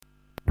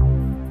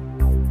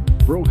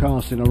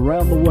broadcasting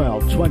around the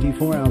world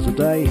 24 hours a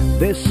day.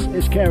 This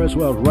is Carers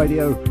World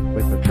Radio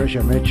with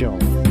Patricia Mitchell.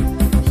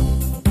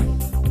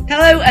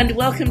 Hello and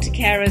welcome to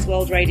Carers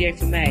World Radio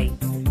for May.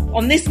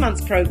 On this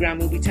month's programme,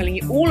 we'll be telling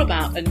you all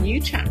about a new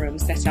chat room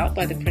set up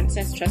by the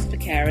Princess Trust for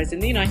Carers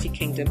in the United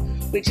Kingdom,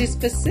 which is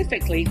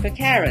specifically for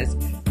carers,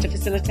 to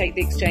facilitate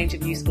the exchange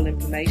of useful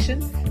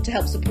information, to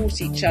help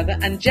support each other,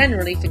 and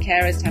generally for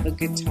carers to have a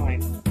good time.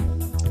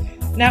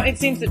 Now, it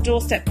seems that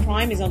doorstep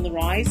crime is on the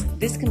rise.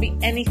 This can be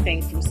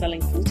anything from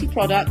selling faulty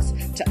products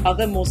to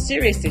other more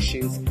serious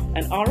issues,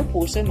 and our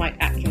reporter, Mike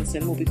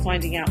Atkinson, will be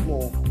finding out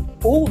more.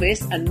 All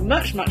this and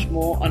much, much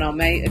more on our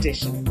May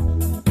edition.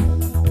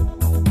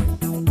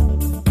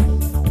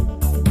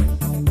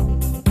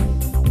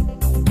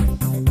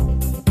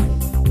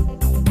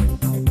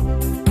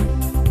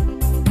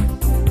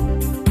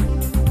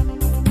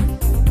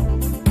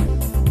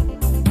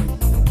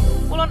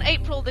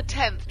 April the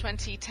 10th,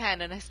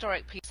 2010, an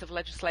historic piece of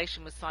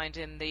legislation was signed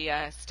in the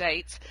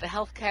States, the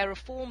Healthcare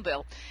Reform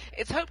Bill.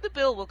 It's hoped the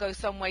bill will go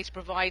some way to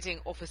providing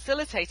or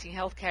facilitating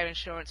healthcare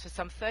insurance for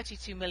some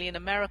 32 million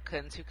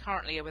Americans who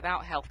currently are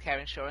without healthcare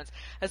insurance,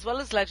 as well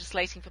as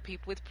legislating for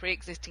people with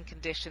pre-existing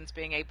conditions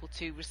being able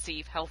to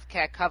receive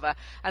healthcare cover,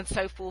 and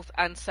so forth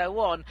and so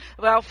on.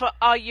 Well, for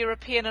our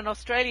European and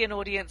Australian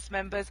audience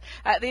members,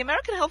 the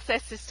American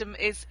healthcare system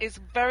is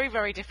very,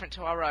 very different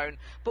to our own.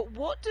 But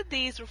what do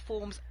these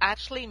reforms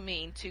actually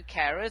mean to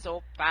carers,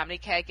 or family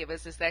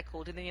caregivers as they're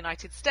called in the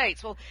United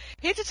States? Well,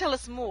 here to tell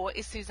us more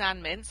is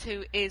Suzanne Mintz,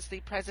 who is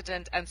the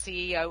President and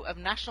CEO of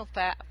National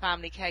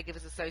Family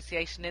Caregivers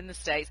Association in the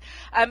States.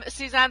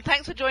 Suzanne,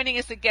 thanks for joining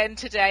us again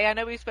today. I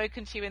know we've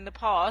spoken to you in the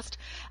past.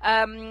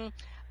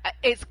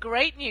 It's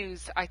great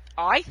news,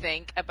 I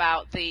think,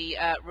 about the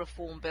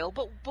reform bill,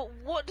 but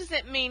what does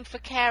it mean for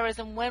carers,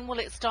 and when will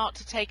it start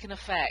to take an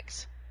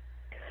effect?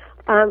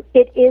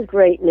 It is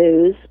great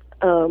news.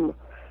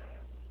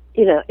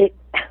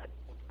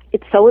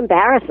 It's so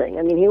embarrassing.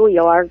 I mean, here we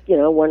are,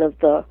 one of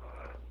the,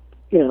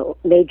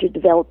 major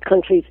developed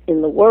countries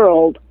in the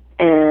world,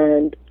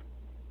 and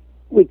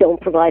we don't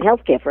provide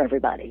health care for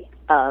everybody.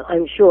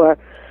 I'm sure,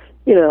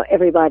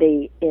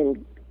 everybody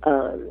in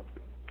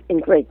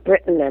Great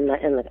Britain and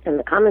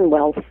the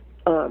Commonwealth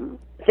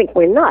think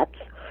we're nuts,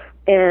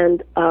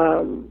 and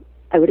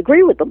I would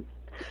agree with them.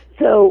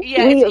 So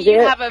yeah,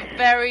 you have a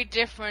very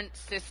different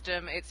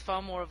system. It's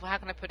far more of, how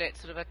can I put it,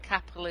 sort of a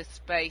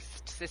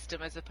capitalist-based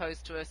system as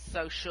opposed to a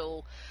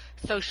social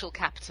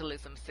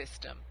capitalism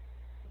system.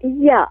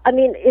 Yeah, I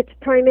mean, it's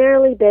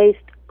primarily based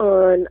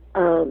on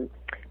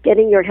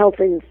getting your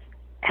health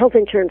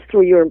insurance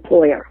through your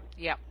employer.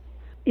 Yeah.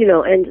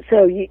 And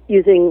so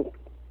using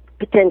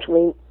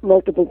potentially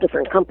multiple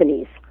different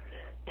companies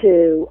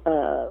to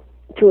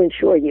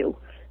insure you.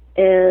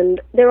 And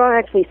there are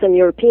actually some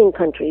European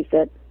countries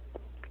that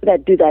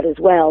do that as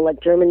well,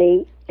 like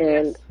Germany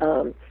and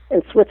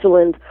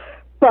Switzerland.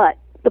 But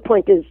the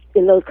point is,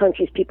 in those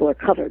countries, people are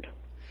covered.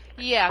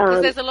 Yeah,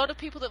 because there's a lot of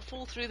people that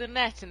fall through the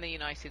net in the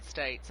United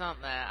States,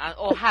 aren't there?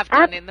 Or have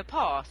done in the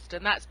past,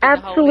 and that's been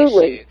the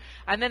whole issue.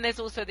 And then there's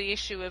also the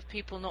issue of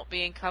people not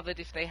being covered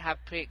if they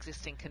have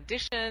pre-existing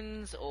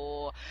conditions,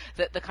 or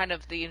that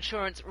the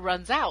insurance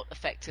runs out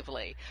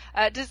effectively.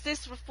 Does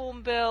this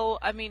reform bill,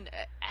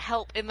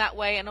 help in that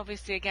way? And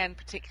obviously, again,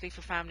 particularly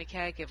for family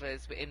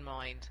caregivers in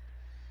mind.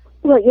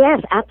 Well,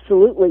 yes,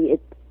 absolutely,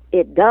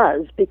 it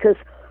does, because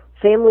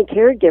family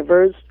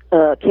caregivers,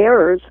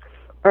 carers,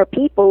 are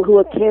people who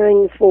are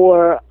caring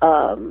for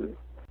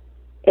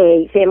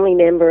a family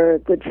member,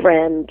 good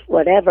friend,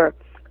 whatever,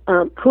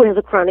 who has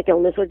a chronic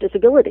illness or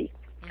disability.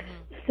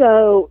 Mm-hmm.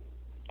 So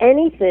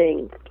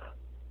anything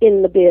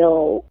in the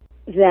bill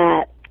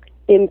that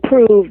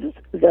improves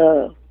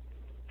the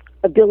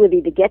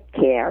ability to get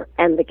care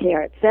and the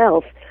care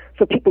itself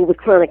for people with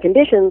chronic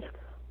conditions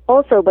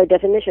also, by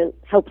definition,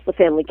 helps the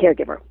family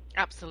caregiver.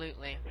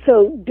 Absolutely.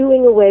 So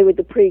doing away with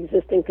the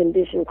pre-existing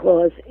condition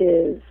clause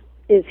is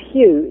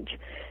huge.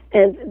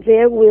 And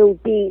there will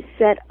be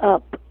set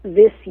up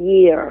this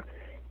year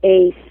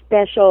a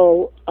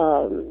special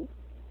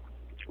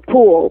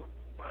pool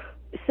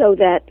so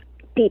that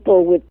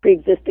people with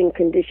pre-existing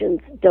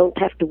conditions don't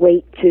have to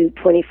wait to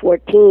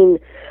 2014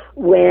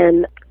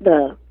 when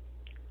the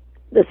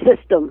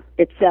system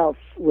itself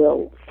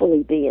will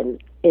fully be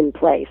in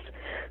place.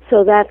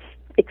 So that's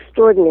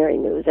extraordinary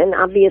news. And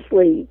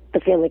obviously the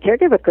family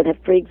caregiver could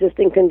have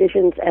pre-existing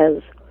conditions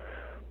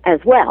as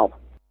well.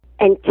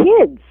 And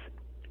kids,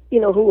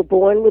 who were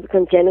born with a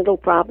congenital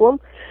problem,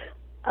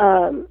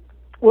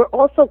 were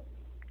also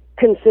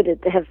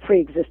considered to have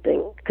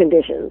pre-existing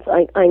conditions.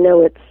 I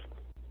know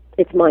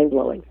it's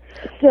mind-blowing.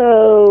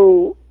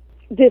 So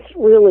this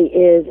really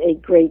is a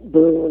great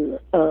boon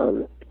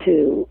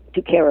to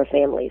carer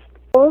families.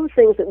 All the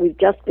things that we've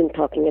just been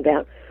talking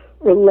about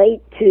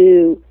relate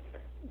to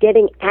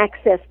getting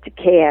access to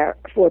care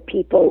for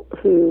people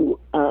who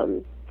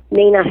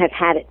may not have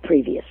had it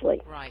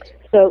previously. Right.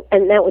 So,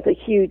 and that was a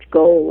huge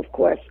goal, of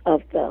course,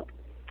 of the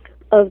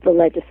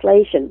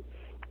legislation,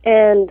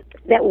 and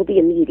that will be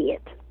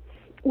immediate.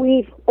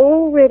 We've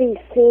already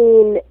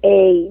seen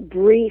a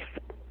brief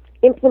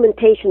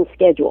visitation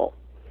schedule.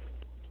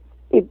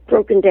 It's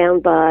broken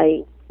down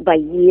by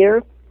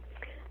year.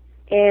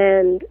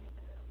 And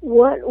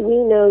what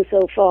we know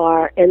so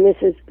far, and this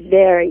is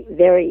very,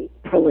 very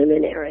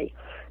preliminary,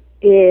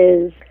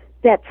 is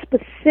that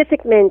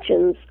specific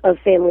mentions of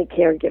family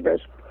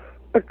caregivers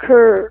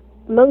occur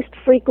most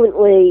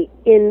frequently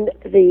in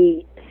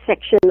the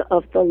section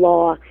of the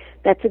law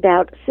that's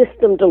about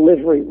system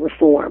delivery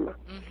reform,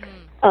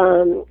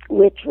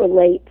 which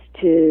relates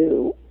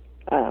to,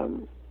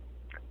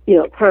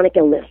 chronic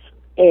illness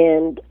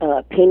and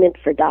payment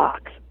for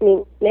docs. I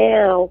mean,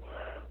 now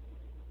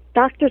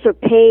doctors are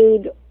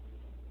paid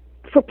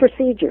for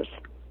procedures.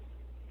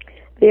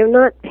 They're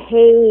not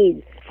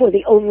paid for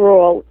the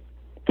overall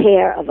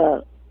care of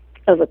a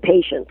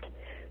patient.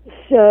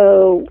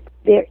 So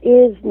there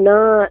is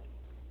not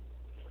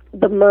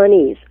the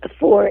monies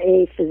for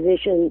a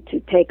physician to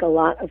take a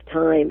lot of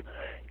time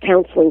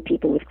counseling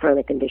people with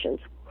chronic conditions.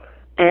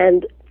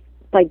 And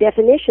by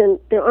definition,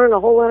 there aren't a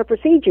whole lot of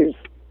procedures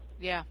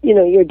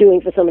you're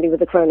doing for somebody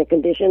with a chronic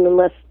condition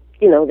unless,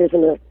 there's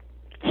an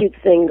acute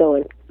thing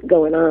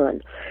going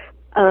on.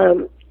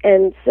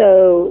 And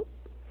so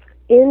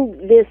in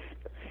this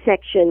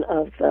section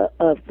of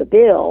the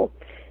bill,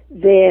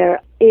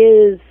 there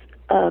is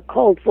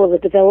called for the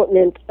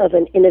development of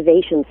an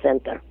innovation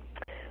center,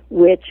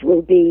 which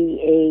will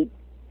be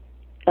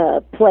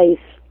a place,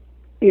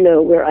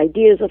 where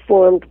ideas are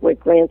formed, where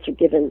grants are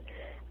given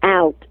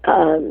out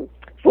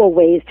for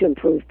ways to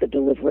improve the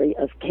delivery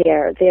of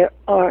care. There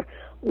are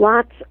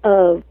lots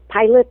of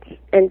pilots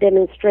and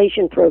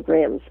demonstration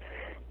programs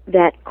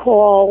that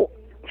call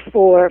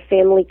for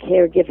family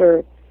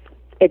caregiver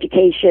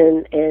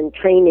education and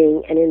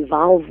training and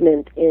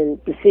involvement in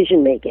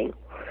decision making.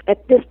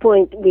 At this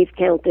point, we've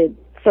counted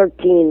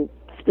 13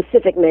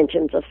 specific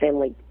mentions of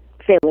family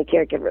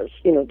caregivers,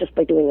 just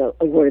by doing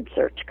a word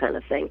search kind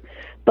of thing.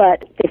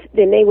 But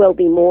there may well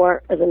be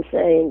more. As I'm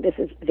saying, this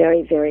is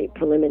very, very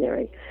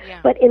preliminary. Yeah.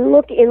 But in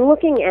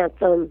looking at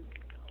them,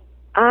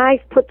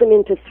 I've put them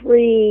into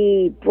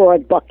three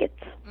broad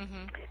buckets.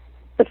 Mm-hmm.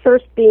 The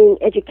first being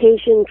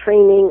education,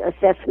 training,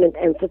 assessment,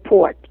 and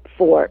support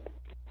for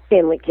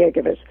family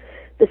caregivers.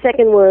 The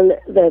second one,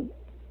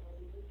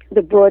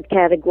 the broad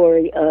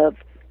category of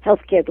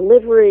healthcare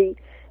delivery,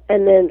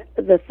 and then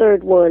the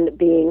third one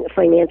being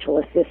financial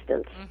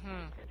assistance.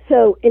 Mm-hmm.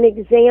 So an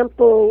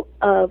example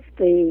of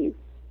the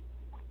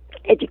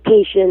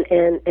education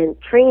and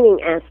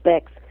training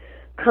aspects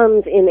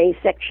comes in a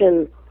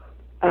section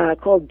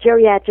called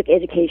Geriatric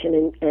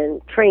Education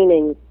and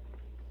Training,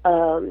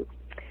 and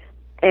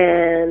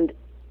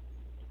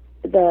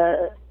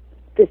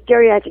this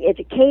Geriatric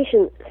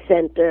Education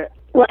Center,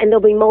 and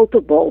there'll be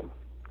multiple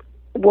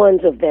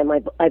ones of them,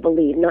 I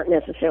believe, not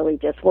necessarily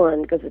just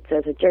one, because it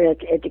says a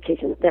geriatric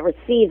education that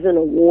receives an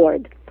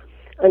award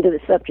under the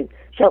subject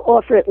shall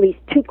offer at least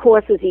 2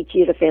 courses each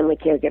year to family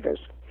caregivers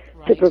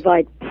to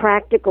provide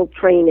practical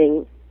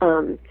training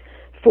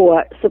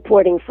for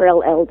supporting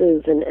frail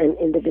elders and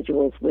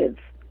individuals with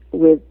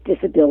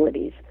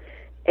disabilities.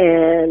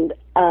 And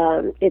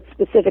it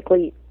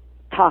specifically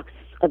talks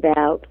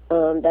about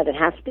that it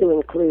has to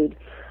include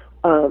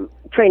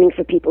training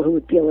for people who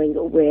are dealing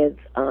with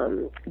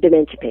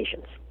dementia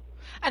patients.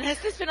 And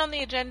has this been on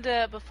the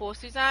agenda before,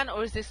 Suzanne,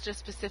 or is this just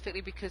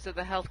specifically because of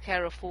the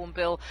healthcare reform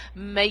bill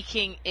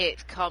making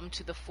it come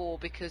to the fore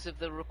because of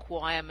the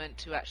requirement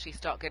to actually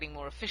start getting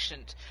more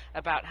efficient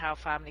about how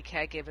family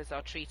caregivers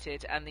are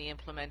treated and the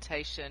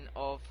implementation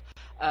of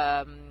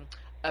a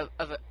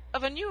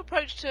new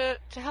approach to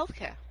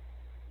healthcare?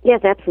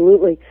 Yes,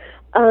 absolutely.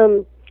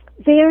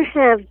 There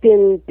have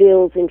been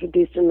bills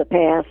introduced in the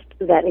past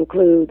that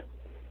include,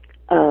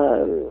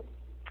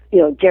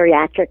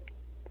 geriatric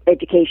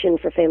education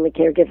for family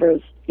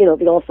caregivers. The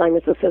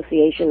Alzheimer's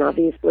Association,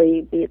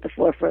 obviously, be at the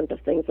forefront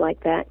of things like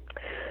that.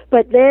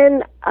 But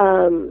then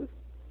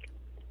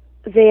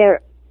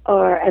there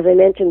are, as I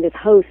mentioned, this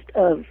host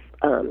of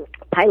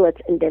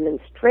pilots and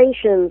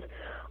demonstrations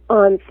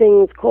on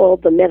things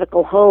called the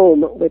medical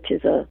home, which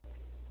is a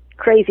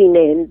crazy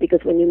name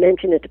because when you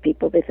mention it to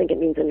people, they think it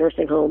means a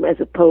nursing home, as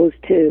opposed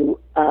to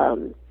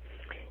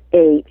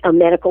a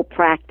medical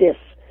practice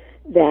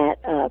that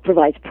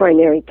provides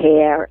primary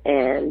care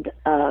and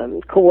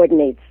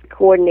coordinates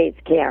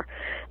care.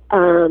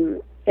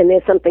 And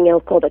there's something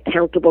else called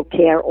accountable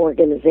care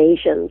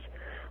organizations.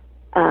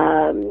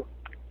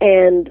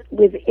 And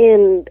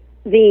within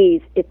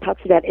these, it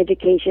talks about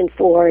education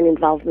for and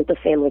involvement of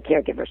family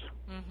caregivers.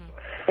 Mm-hmm.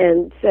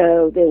 And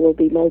so there will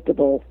be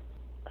multiple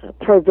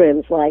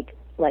programs like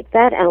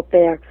that out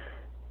there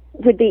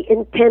with the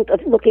intent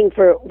of looking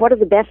for what are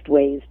the best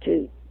ways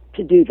to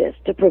do this,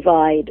 to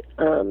provide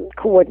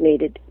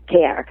coordinated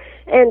care.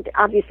 And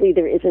obviously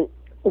there isn't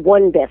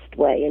one best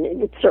way, and it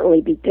would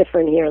certainly be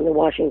different here in the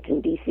Washington,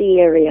 D.C.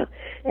 area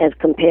as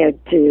compared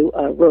to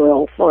a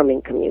rural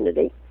farming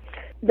community.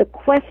 The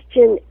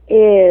question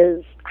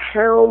is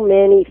how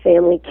many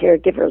family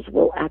caregivers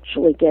will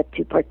actually get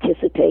to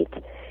participate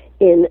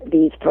in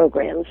these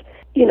programs.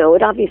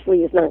 It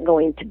obviously is not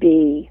going to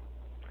be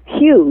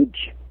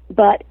huge,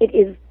 but it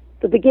is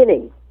the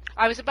beginning.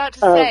 I was about to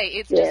say,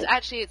 it's yeah. just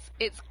actually,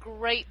 it's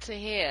great to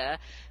hear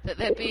that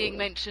they're being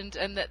mentioned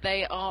and that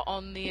they are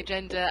on the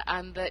agenda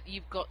and that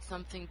you've got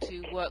something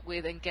to work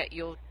with and get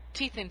your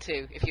teeth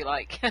into, if you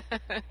like.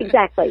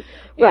 Exactly,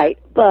 right.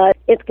 But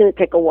it's going to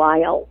take a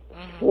while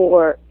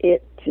for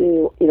it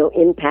to,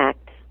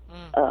 impact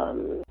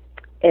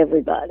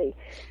everybody.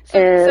 So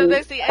And,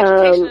 there's the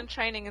education and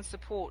training and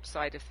support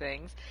side of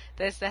things.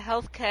 There's the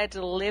healthcare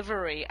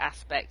delivery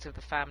aspect of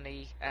the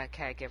family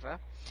caregiver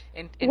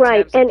in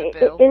right. terms of the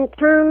bill. In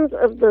terms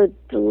of the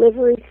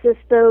delivery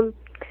system,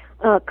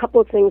 a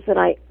couple of things that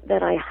I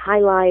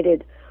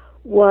highlighted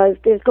was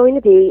there's going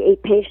to be a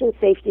patient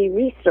safety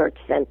research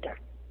center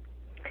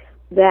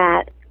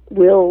that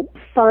will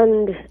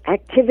fund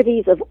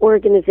activities of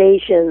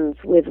organizations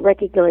with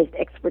recognized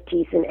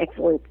expertise and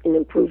excellence in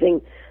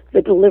improving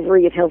the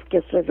delivery of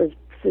healthcare services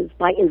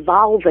by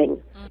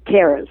involving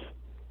carers.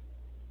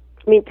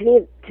 I mean, to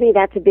me,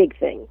 that's a big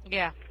thing.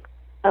 Yeah.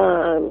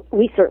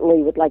 We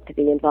certainly would like to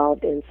be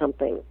involved in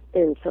something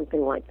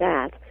like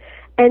that.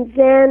 And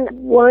then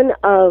one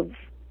of,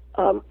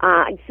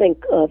 I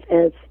think of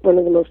as one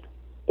of the most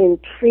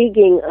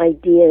intriguing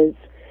ideas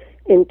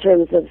in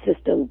terms of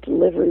system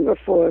delivery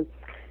reform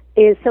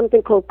is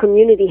something called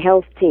community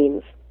health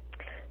teams.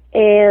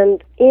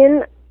 And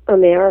in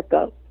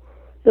America,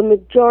 the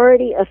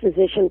majority of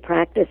physician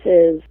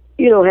practices,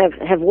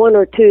 have one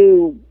or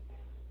two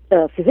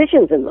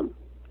physicians in them.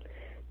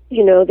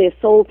 They're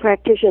sole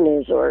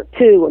practitioners or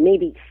two or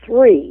maybe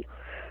three,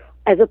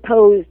 as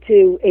opposed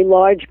to a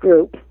large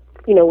group,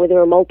 where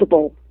there are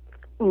multiple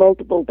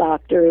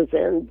doctors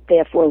and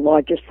therefore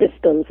larger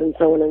systems and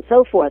so on and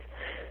so forth.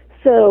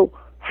 So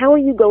how are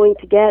you going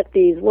to get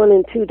these 1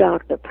 and 2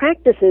 doctor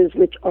practices,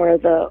 which are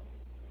the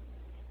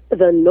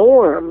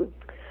norm,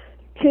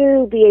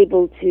 to be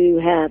able to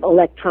have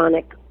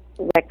electronic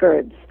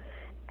records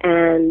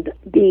and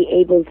be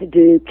able to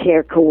do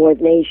care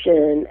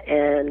coordination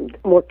and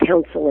more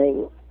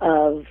counseling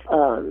of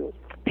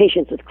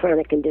patients with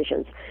chronic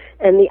conditions?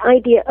 And the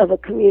idea of a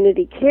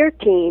community care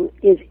team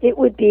is it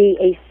would be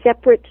a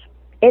separate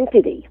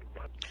entity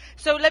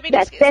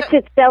that sets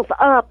itself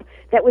up,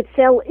 that would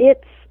sell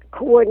its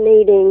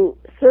coordinating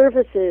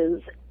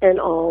services and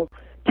all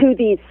to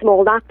these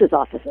small doctors'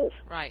 offices.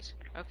 Right.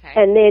 Okay.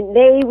 And then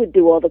they would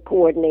do all the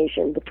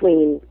coordination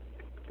between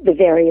the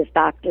various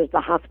doctors, the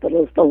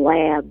hospitals, the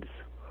labs,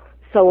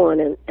 so on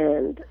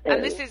and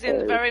this is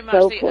in very much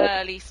so the forth.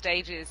 early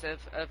stages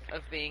of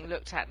being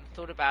looked at and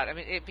thought about. I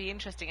mean, it'd be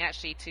interesting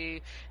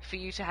actually for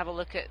you to have a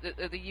look at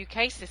the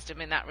UK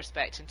system in that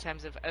respect in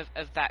terms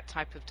of that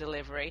type of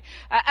delivery.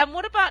 And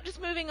what about,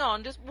 just moving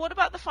on, what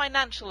about the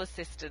financial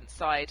assistance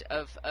side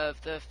of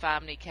the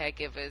family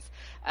caregivers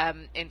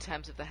in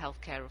terms of the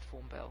healthcare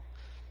reform bill?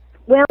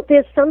 Well,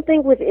 there's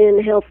something within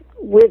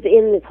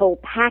this whole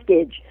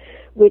package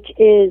which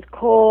is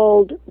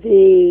called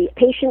the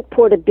Patient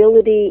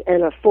Portability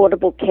and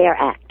Affordable Care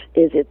Act,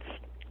 is its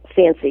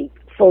fancy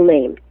full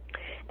name.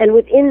 And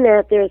within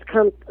that, there's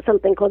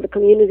something called the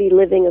Community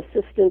Living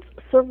Assistance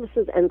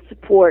Services and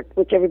Support,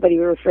 which everybody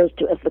refers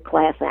to as the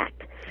CLASS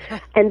Act.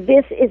 And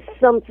this is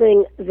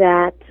something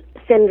that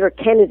Senator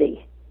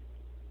Kennedy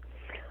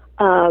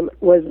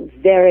was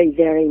very,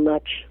 very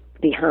much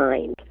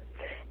behind.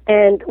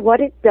 And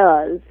what it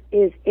does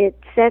is it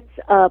sets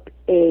up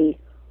a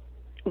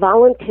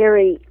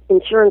voluntary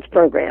insurance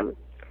program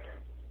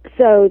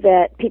so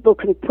that people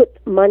can put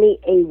money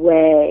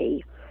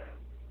away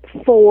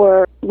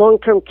for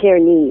long-term care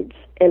needs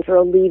and for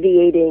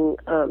alleviating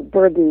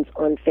burdens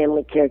on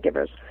family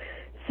caregivers.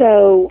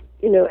 So,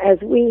 as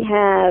we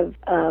have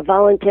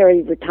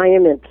voluntary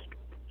retirement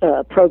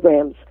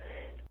programs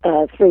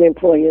through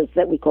employers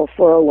that we call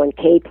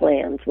 401k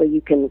plans, where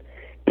you can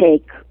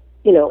take,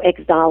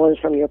 X dollars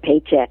from your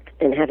paycheck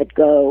and have it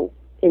go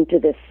into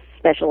this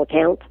special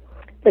account,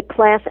 the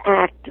CLASS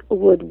Act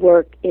would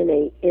work in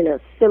a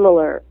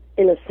similar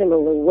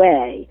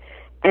way,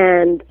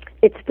 and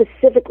it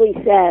specifically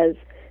says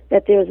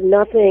that there's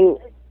nothing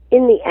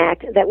in the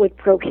Act that would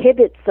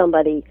prohibit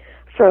somebody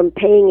from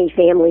paying a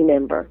family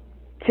member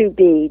to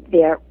be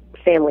their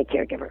family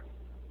caregiver.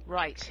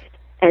 Right.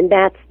 And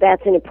that's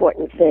an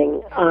important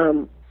thing.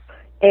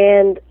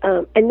 And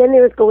then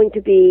there's going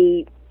to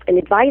be an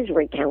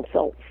advisory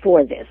council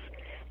for this,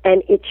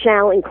 and it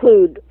shall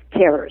include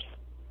carers.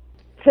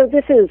 So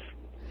this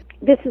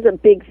is a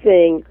big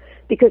thing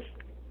because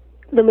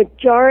the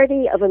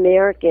majority of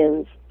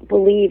Americans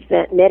believe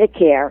that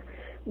Medicare,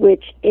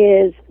 which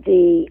is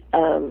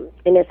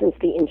in essence,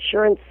 the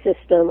insurance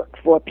system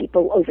for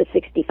people over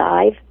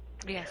 65,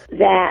 yes,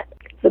 that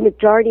the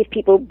majority of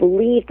people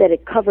believe that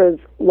it covers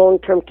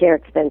long-term care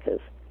expenses,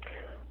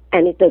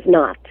 and it does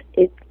not.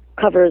 It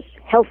covers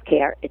health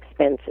care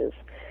expenses,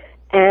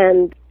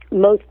 and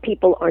most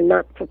people are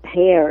not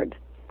prepared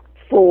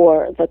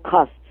for the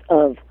costs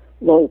of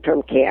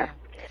long-term care.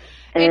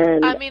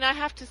 I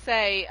have to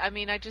say,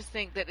 I just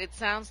think that it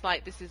sounds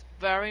like this is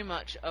very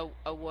much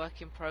a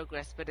work in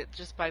progress, but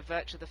just by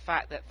virtue of the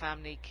fact that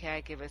family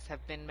caregivers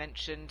have been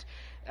mentioned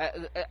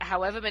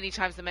however many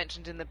times they're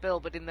mentioned in the bill,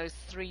 but in those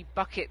three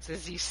buckets,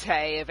 as you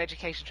say, of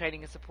education,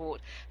 training and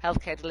support,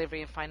 healthcare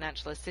delivery and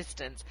financial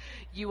assistance,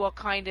 you're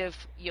kind of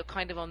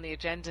on the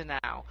agenda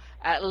now,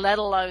 let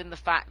alone the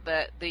fact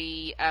that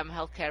the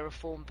healthcare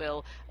reform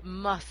bill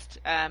must,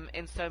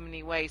 in so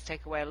many ways,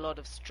 take away a lot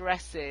of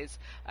stresses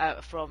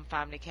from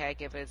family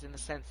caregivers, in the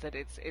sense that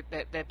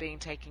they're being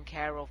taken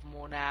care of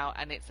more now,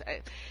 and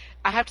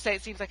I have to say,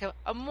 it seems like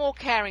a more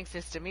caring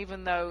system,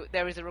 even though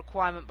there is a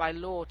requirement by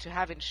law to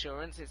have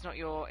insurance. It's not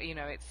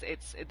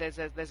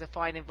there's a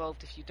fine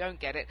involved if you don't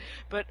get it.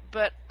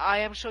 But I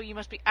am sure you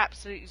must be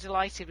absolutely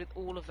delighted with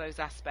all of those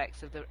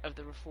aspects of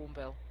the reform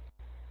bill.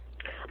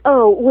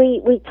 Oh,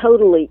 we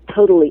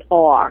totally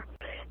are.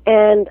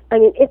 And I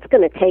mean, it's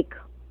going to take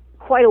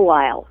quite a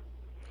while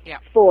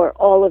for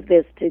all of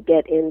this to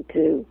get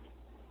into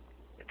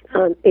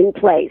in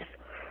place.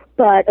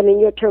 But I mean,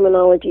 your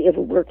terminology of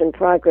a work in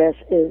progress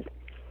is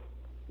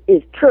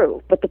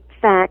true. But the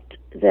fact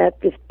that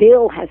this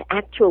bill has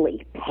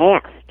actually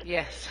passed.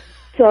 Yes.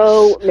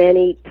 So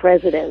many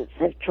presidents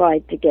have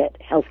tried to get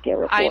healthcare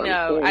reform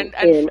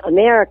in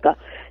America,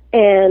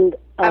 and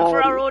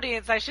for our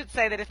audience, I should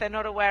say that if they're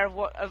not aware of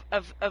what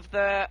of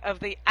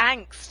the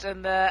angst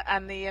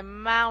and the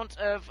amount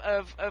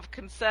of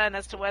concern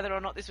as to whether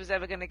or not this was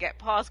ever going to get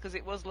passed, because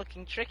it was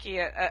looking tricky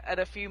at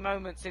a few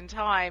moments in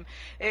time,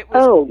 it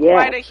was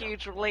quite a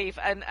huge relief.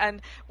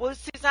 And well,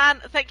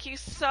 Suzanne, thank you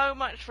so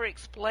much for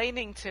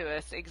explaining to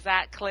us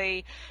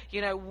exactly,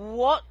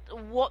 what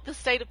the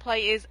state of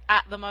play is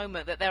at the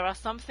moment. That there are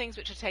some things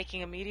which are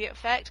taking immediate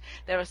effect,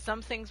 there are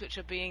some things which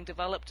are being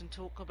developed and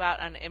talked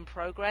about and in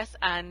progress,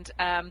 and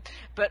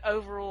but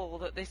overall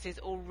that this is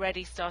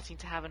already starting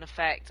to have an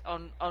effect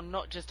on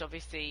not just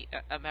obviously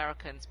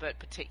Americans, but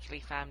particularly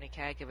family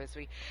caregivers.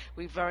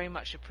 We very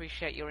much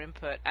appreciate your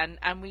input, and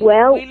we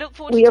look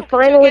forward to we are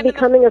finally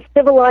becoming a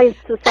civilized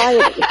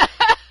society.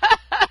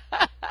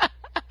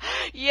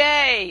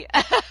 Yay!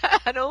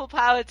 And all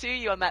power to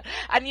you on that.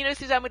 And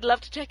Suzanne, we'd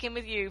love to check in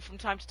with you from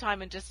time to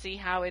time and just see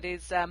how it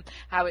is,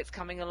 how it's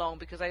coming along,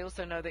 because I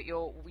also know that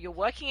you're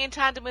working in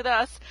tandem with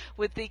us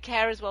with the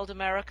Carers World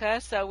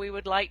America. So we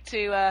would like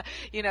to,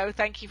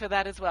 thank you for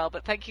that as well.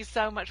 But thank you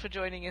so much for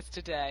joining us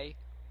today.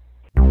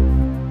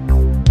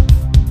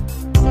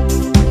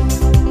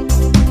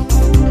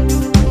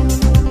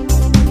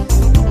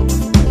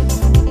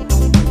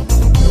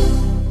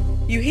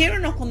 You hear a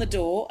knock on the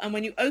door, and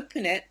when you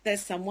open it,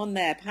 there's someone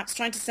there, perhaps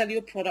trying to sell you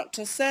a product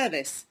or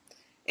service.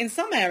 In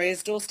some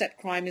areas, doorstep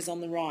crime is on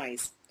the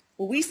rise.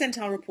 Well, we sent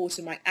our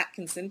reporter Mike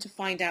Atkinson to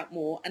find out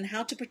more and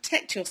how to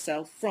protect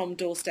yourself from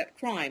doorstep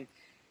crime.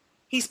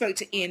 He spoke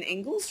to Ian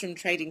Ingalls from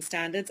Trading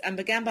Standards and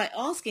began by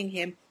asking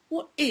him,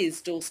 what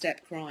is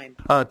doorstep crime?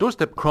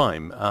 Doorstep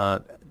crime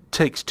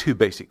takes two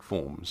basic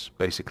forms.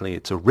 Basically,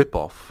 it's a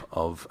rip-off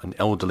of an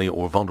elderly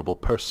or vulnerable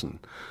person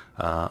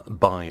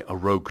by a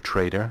rogue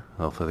trader,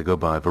 although they go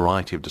by a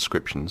variety of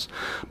descriptions.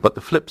 But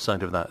the flip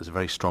side of that is a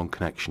very strong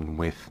connection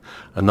with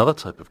another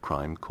type of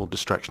crime called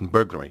distraction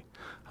burglary.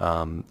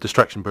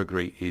 Distraction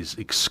burglary is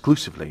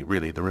exclusively,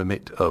 really, the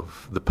remit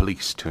of the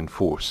police to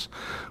enforce,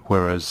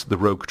 whereas the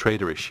rogue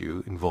trader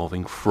issue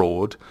involving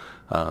fraud,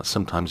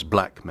 sometimes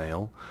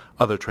blackmail,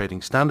 other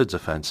trading standards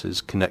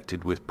offences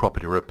connected with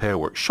property repair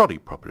work, shoddy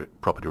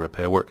property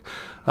repair work,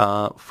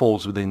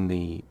 falls within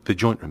the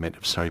joint remit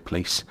of Surrey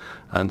Police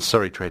and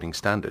Surrey Trading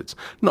Standards.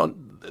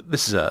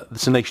 This is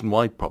a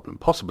nationwide problem,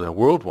 possibly a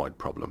worldwide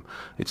problem.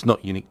 It's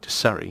not unique to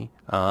Surrey,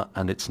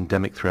 and it's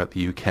endemic throughout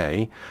the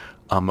UK.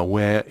 I'm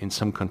aware in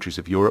some countries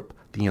of Europe,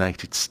 the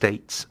United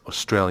States,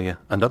 Australia,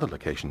 and other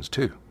locations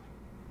too.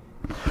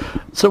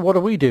 So what do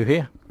we do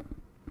here?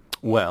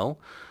 Well,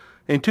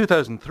 in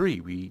 2003,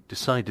 we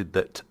decided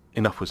that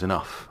enough was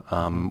enough.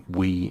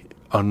 We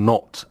are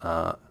not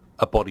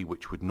a body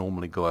which would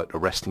normally go out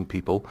arresting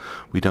people.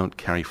 We don't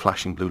carry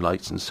flashing blue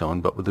lights and so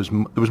on, but there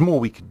was more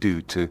we could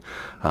do to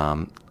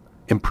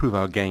improve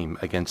our game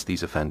against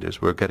these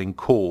offenders. We're getting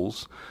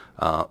calls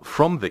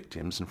from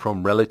victims and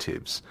from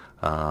relatives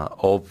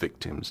of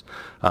victims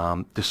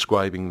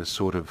describing the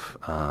sort of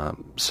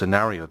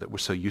scenario that we're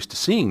so used to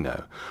seeing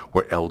now,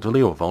 where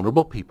elderly or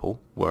vulnerable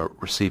people were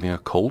receiving a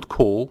cold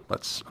call,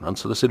 that's an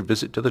unsolicited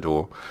visit to the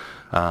door,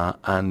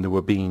 and they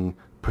were being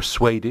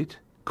persuaded,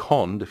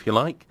 conned, if you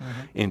like,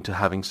 into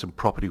having some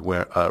property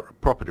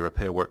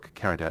repair work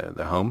carried out at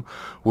their home,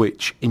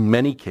 which in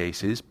many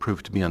cases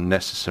proved to be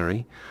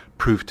unnecessary,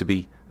 proved to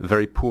be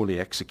very poorly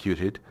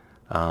executed,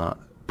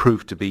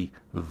 proved to be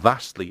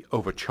vastly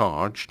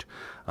overcharged,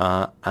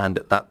 and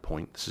at that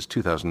point, this is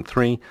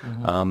 2003,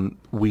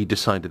 we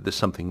decided that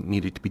something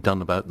needed to be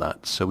done about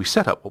that. So we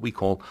set up what we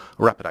call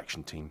a rapid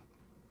action team,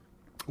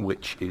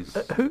 which is...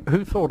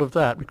 Who thought of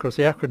that? Because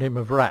the acronym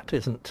of RAT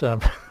isn't...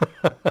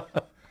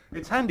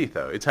 It's handy,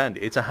 though. It's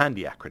handy. It's a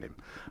handy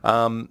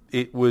acronym.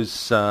 It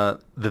was the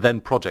then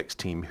projects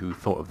team who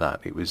thought of that.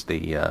 It was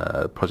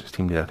the projects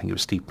team leader, I think it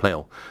was Steve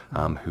Plale,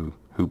 who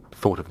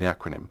thought of the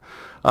acronym.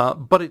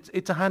 But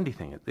it's a handy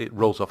thing. It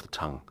rolls off the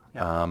tongue.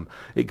 Yeah.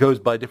 It goes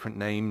by different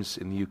names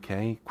in the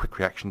UK, Quick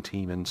Reaction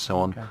Team and so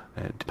on,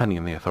 depending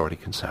on the authority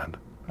concerned.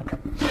 Okay.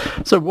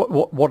 So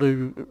what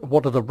do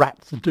the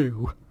rats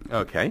do?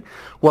 Okay.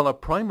 Well, our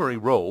primary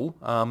role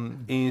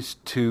is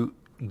to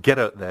get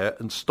out there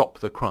and stop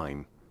the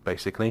crime,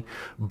 basically.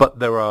 But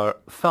there are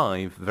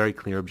 5 very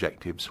clear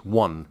objectives.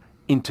 1,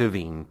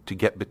 intervene to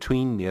get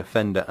between the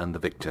offender and the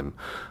victim.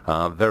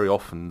 Very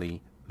often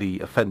the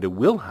offender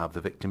will have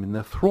the victim in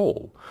their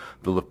thrall.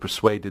 They'll have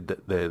persuaded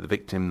the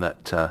victim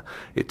that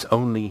it's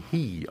only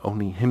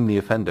him, the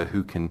offender,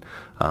 who can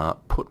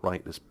put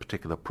right this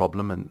particular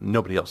problem, and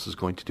nobody else is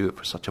going to do it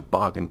for such a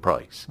bargain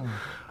price.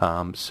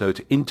 So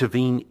to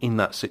intervene in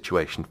that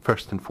situation,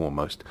 first and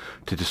foremost,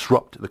 to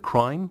disrupt the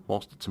crime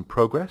whilst it's in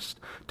progress,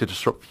 to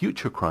disrupt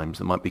future crimes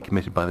that might be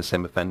committed by the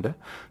same offender,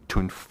 to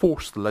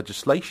enforce the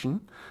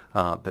legislation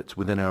that's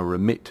within our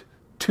remit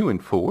to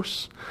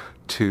enforce,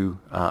 to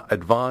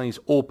advise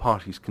all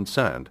parties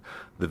concerned,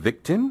 the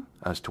victim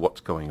as to what's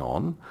going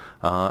on,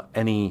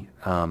 any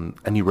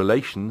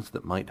relations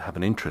that might have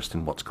an interest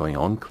in what's going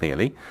on,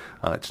 clearly.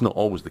 It's not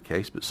always the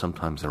case, but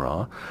sometimes there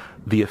are.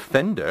 The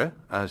offender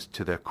as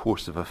to their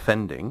course of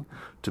offending,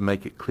 to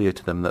make it clear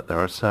to them that there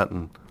are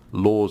certain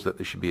laws that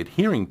they should be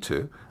adhering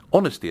to,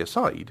 honesty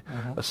aside,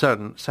 a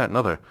certain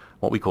other,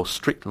 what we call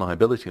strict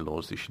liability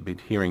laws they should be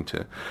adhering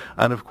to.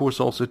 And of course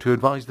also to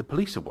advise the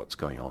police of what's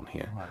going on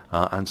here,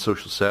 and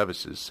social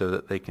services, so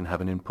that they can have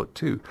an input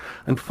too.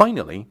 And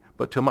finally,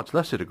 but to a much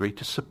lesser degree,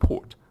 to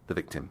support the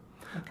victim.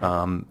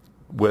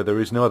 Where there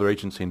is no other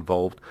agency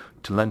involved,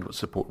 to lend what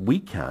support we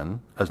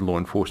can as law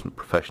enforcement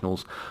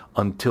professionals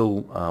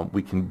until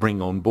we can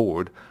bring on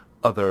board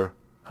other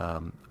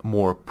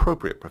more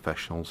appropriate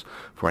professionals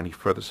for any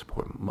further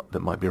support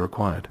that might be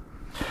required.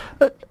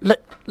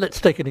 Let's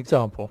take an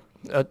example,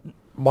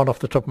 one off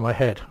the top of my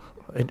head,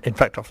 in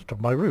fact off the top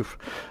of my roof.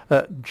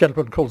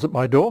 Gentleman calls at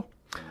my door.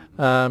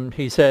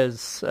 He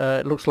says,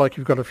 it looks like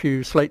you've got a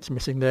few slates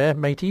missing there,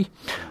 matey.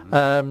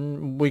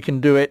 We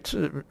can do it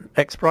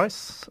X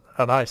price.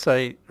 And I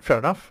say, fair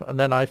enough. And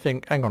then I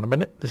think, hang on a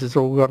minute, this has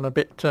all gone a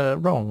bit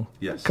wrong.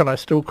 Yes. Can I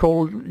still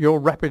call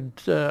your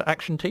rapid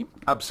action team?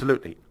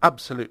 Absolutely,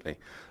 absolutely.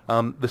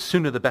 The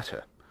sooner the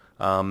better.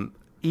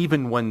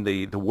 Even when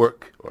the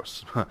work, or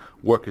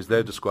work as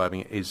they're describing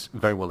it, is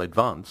very well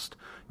advanced,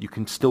 you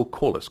can still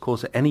call us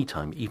at any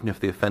time, even if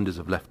the offenders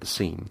have left the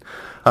scene.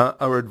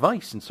 Our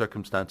advice in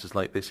circumstances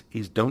like this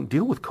is don't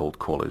deal with cold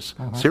callers.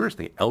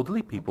 Seriously,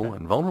 elderly people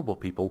and vulnerable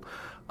people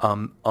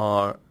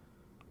are,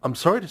 I'm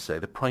sorry to say,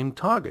 the prime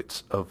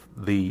targets of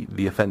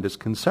the offenders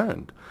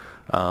concerned.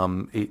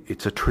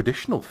 It's a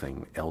traditional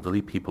thing.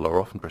 Elderly people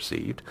are often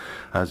perceived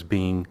as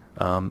being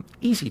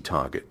easy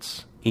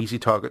targets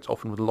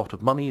often with a lot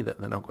of money that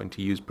they're not going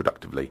to use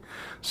productively.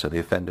 So the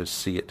offenders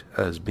see it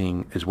as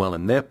being as well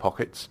in their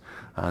pockets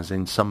as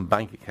in some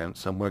bank account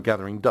somewhere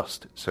gathering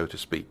dust, so to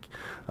speak.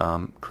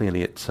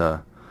 Clearly it's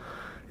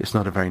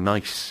not a very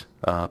nice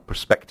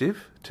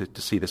perspective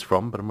to see this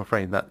from, but I'm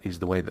afraid that is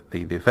the way that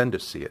the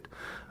offenders see it.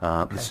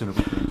 The sooner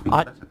we can be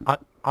better.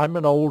 I'm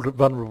an old,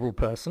 vulnerable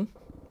person,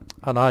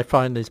 and I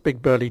find this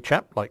big burly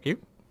chap like you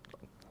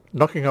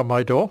knocking on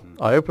my door.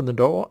 I open the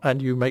door,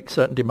 and you make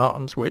certain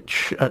demands,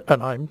 which,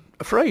 and I'm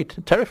afraid,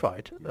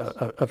 terrified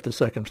of the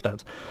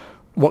circumstance.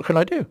 What can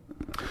I do?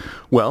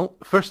 Well,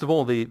 first of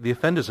all, the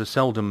offenders are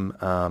seldom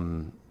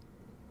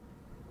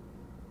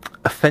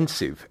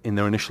offensive in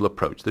their initial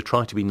approach. They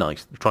try to be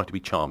nice, they try to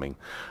be charming,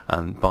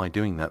 and by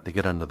doing that, they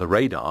get under the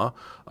radar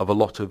of a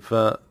lot of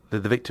the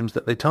victims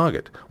that they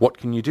target. What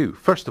can you do?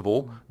 First of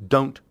all,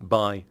 don't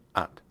buy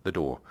at the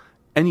door.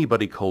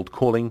 Anybody cold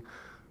calling,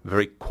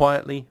 very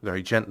quietly,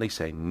 very gently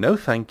say no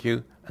thank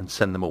you and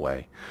send them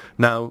away.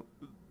 Now,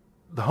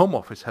 the Home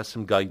Office has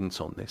some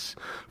guidance on this.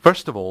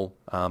 First of all,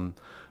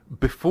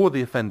 before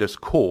the offenders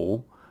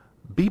call,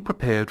 be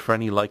prepared for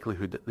any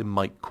likelihood that they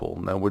might call.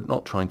 Now, we're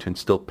not trying to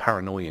instill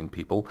paranoia in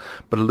people,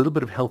 but a little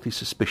bit of healthy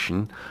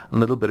suspicion, a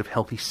little bit of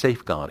healthy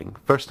safeguarding.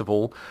 First of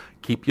all,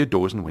 keep your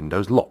doors and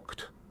windows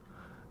locked.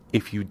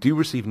 If you do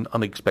receive an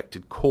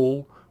unexpected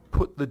call,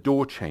 put the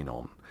door chain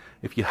on.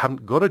 If you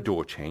haven't got a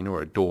door chain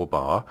or a door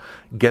bar,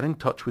 get in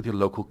touch with your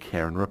local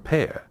care and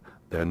repair.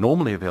 They're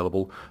normally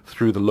available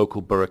through the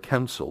local borough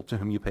council to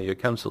whom you pay your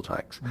council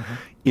tax.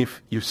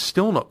 If you've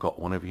still not got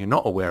one, if you're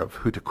not aware of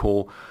who to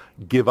call,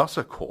 give us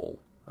a call,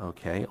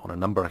 okay, on a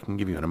number I can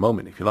give you in a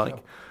moment if you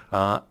like,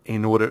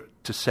 in order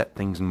to set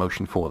things in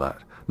motion for that.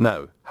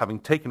 Now, having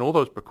taken all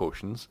those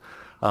precautions,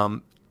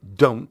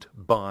 don't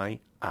buy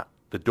at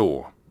the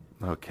door,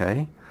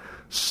 okay?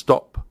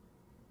 Stop.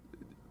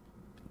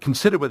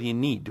 Consider whether you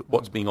need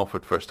what's being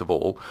offered first of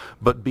all,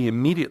 but be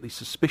immediately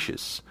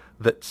suspicious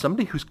that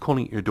somebody who's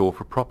calling at your door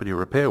for property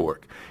repair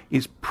work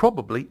is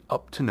probably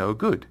up to no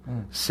good.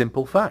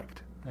 Simple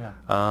fact.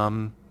 Yeah.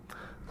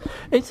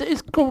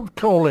 Is cold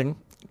calling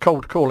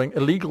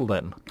illegal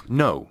then?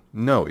 No,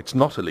 it's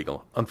not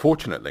illegal,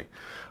 unfortunately.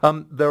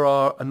 There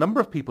are a number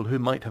of people who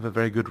might have a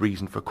very good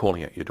reason for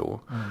calling at your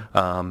door.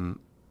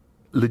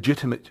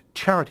 legitimate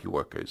charity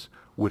workers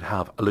would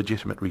have a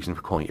legitimate reason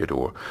for calling at your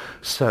door.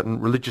 Certain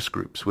religious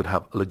groups would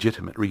have a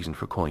legitimate reason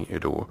for calling at your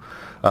door.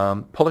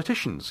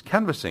 Politicians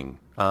canvassing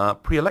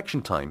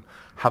pre-election time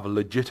have a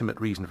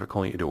legitimate reason for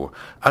calling at your door,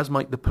 as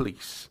might the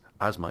police,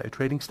 as might a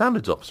trading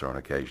standards officer on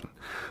occasion.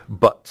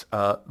 But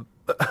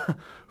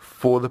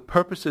for the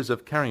purposes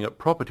of carrying out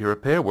property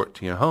repair work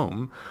to your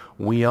home,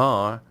 we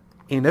are,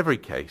 in every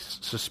case,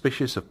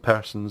 suspicious of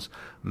persons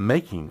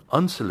making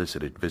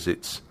unsolicited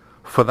visits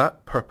for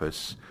that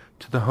purpose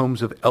to the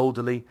homes of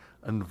elderly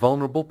and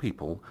vulnerable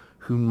people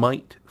who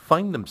might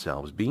find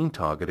themselves being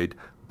targeted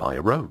by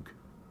a rogue.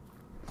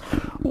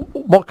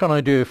 What can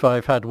I do if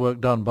I've had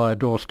work done by a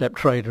doorstep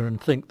trader and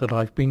think that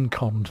I've been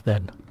conned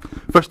then?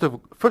 First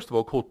of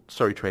all, call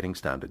Surrey Trading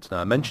Standards. Now,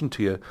 I mentioned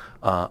to you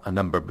a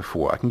number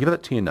before. I can give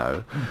that to you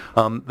now.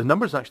 The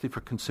number is actually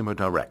for Consumer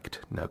Direct.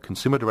 Now,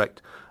 Consumer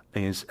Direct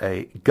is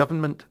a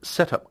government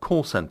set-up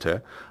call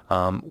centre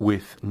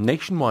with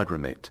nationwide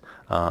remit,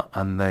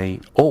 and they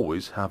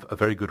always have a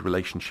very good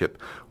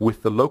relationship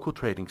with the local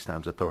trading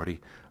standards authority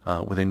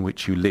within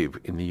which you live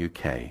in the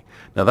UK.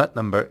 Now, that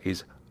number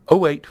is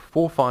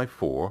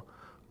 08454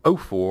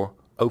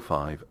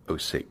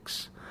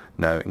 040506.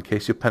 Now, in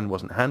case your pen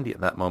wasn't handy at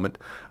that moment,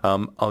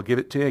 I'll give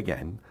it to you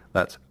again.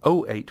 That's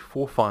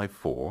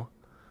 08454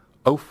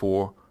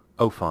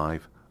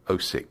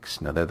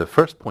 040506. Now, they're the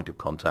first point of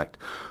contact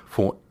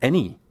for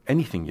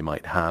anything you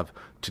might have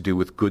to do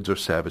with goods or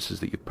services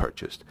that you've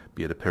purchased,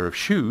 be it a pair of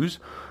shoes,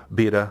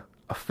 be it a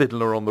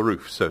fiddler on the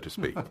roof, so to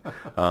speak,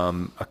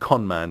 a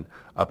con man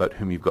about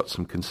whom you've got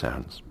some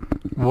concerns.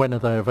 When are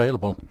they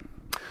available?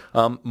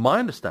 My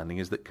understanding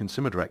is that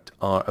Consumer Direct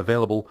are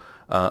available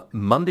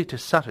Monday to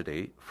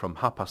Saturday from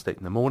 8:30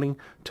 in the morning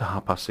to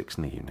 6:30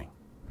 in the evening.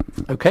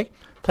 Okay,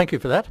 thank you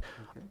for that.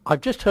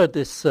 I've just heard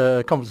this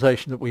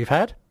conversation that we've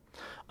had,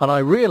 and I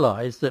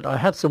realised that I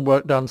had some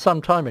work done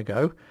some time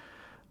ago,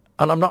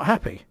 and I'm not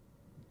happy.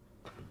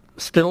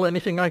 Still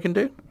anything I can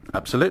do?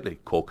 Absolutely.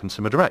 Call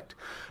Consumer Direct.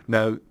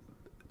 Now,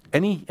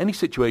 any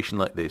situation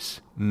like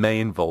this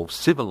may involve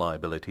civil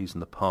liabilities on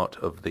the part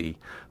of the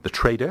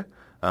trader,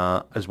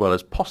 as well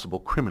as possible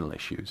criminal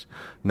issues.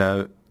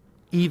 Now,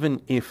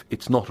 even if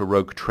it's not a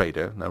rogue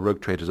trader, now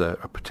rogue traders are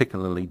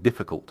particularly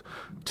difficult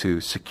to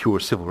secure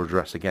civil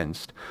redress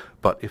against,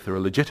 but if they're a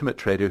legitimate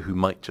trader who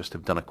might just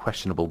have done a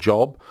questionable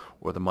job,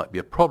 or there might be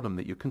a problem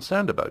that you're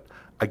concerned about,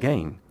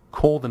 again,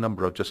 call the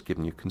number I've just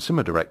given you,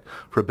 Consumer Direct,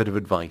 for a bit of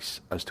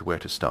advice as to where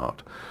to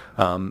start.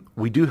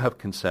 We do have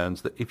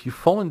concerns that if you've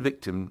fallen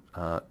victim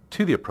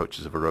to the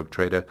approaches of a rogue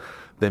trader,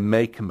 they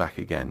may come back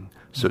again.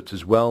 So it's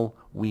as well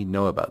we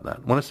know about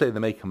that. When I say they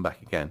may come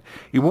back again,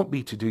 it won't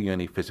be to do you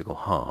any physical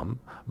harm,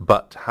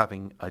 but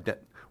having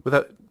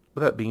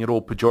without being at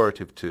all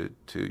pejorative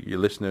to your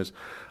listeners,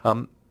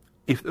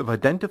 if they've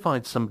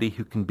identified somebody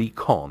who can be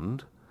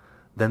conned,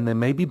 then they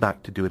may be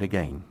back to do it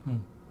again.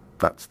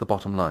 That's the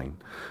bottom line.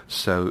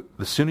 So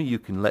the sooner you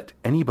can let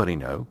anybody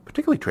know,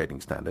 particularly trading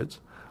standards,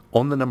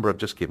 on the number I've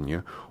just given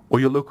you, or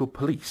your local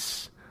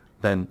police,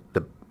 then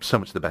so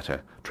much the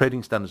better.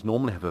 Trading standards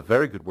normally have a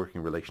very good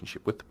working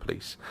relationship with the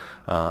police,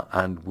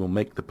 and will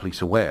make the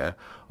police aware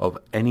of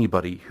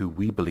anybody who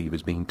we believe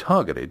is being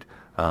targeted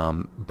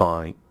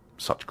by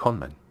such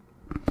conmen.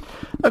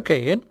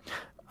 Okay, Ian.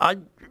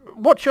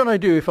 What should I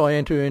do if I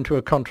enter into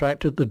a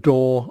contract at the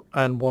door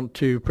and want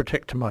to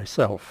protect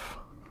myself?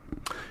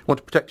 Want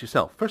to protect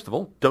yourself? First of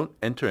all, don't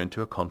enter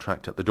into a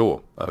contract at the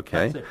door.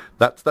 Okay,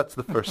 that's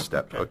the first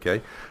step.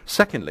 Okay.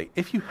 Secondly,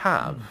 if you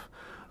have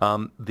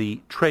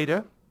the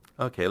trader,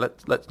 okay,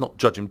 let's not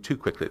judge him too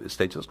quickly at this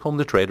stage. Let's call him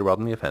the trader rather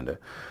than the offender.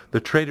 The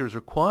trader is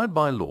required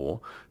by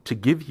law to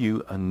give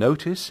you a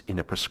notice in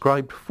a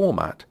prescribed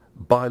format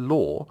by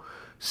law,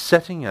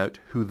 setting out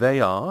who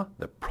they are,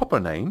 the proper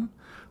name,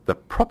 the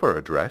proper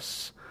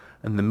address,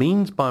 and the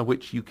means by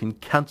which you can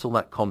cancel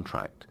that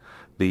contract.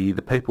 The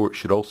paperwork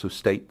should also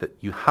state that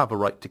you have a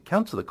right to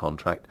cancel the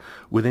contract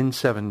within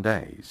 7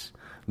 days.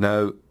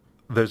 Now,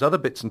 there's other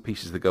bits and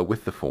pieces that go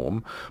with the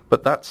form,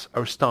 but that's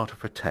our starter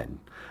for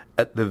 10.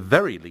 At the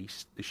very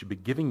least, they should be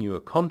giving you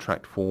a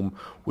contract form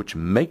which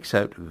makes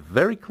out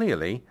very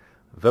clearly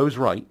those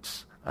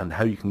rights and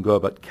how you can go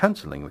about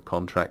cancelling the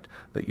contract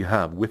that you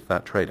have with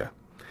that trader.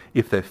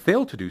 If they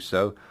fail to do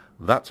so,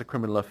 that's a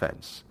criminal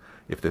offence.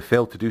 If they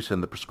fail to do so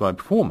in the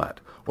prescribed format,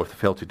 or if they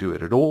fail to do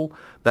it at all,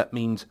 that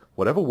means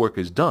whatever work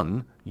is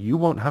done, you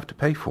won't have to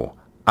pay for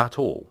at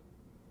all.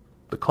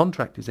 The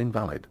contract is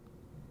invalid.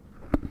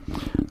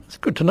 It's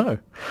good to know.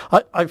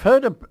 I've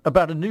heard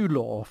about a new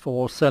law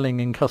for selling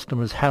in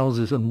customers'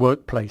 houses and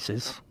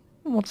workplaces.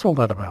 What's all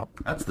that about?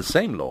 That's the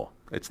same law.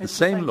 It's the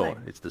same law.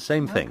 It's the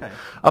same thing.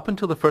 Up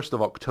until the 1st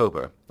of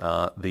October,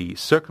 the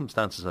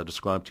circumstances I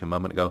described to you a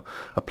moment ago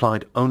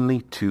applied only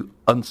to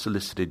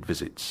unsolicited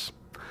visits.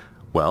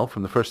 Well,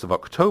 from the 1st of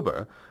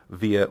October,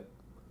 via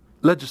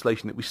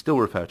legislation that we still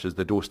refer to as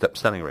the doorstep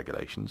selling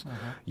regulations,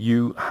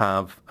 you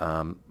have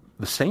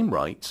the same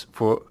rights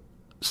for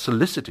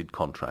solicited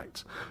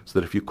contracts, so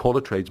that if you call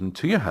a tradesman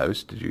to your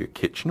house to do your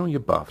kitchen or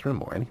your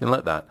bathroom or anything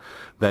like that,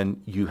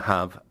 then you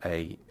have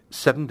a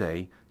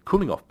 7-day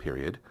cooling off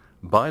period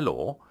by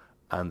law,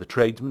 and the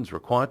tradesman's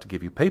required to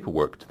give you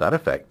paperwork to that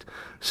effect,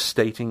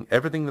 stating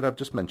everything that I've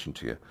just mentioned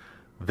to you,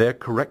 their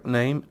correct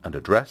name and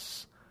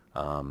address,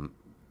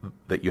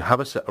 that you have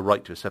a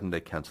right to a 7-day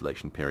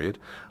cancellation period,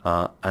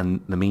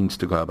 and the means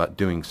to go about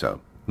doing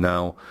so.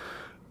 Now,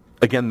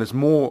 again, there's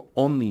more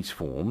on these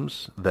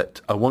forms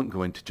that I won't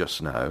go into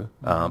just now,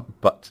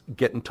 but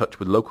get in touch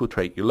with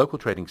your local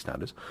trading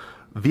standards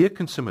via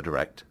Consumer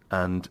Direct,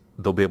 and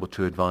they'll be able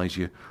to advise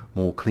you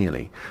more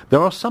clearly.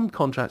 There are some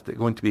contracts that are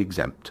going to be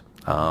exempt.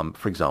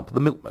 For example, the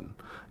milkman.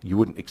 You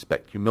wouldn't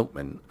expect your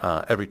milkman,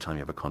 every time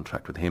you have a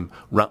contract with him,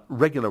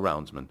 regular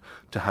roundsman,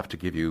 to have to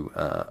give you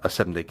a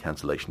 7-day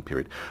cancellation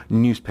period,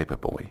 newspaper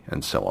boy,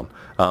 and so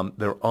on.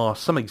 There are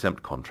some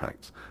exempt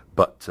contracts,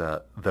 but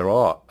there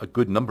are a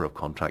good number of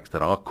contracts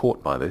that are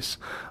caught by this,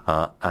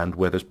 and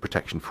where there's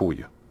protection for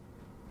you.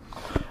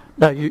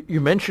 Now, you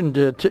mentioned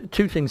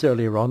two things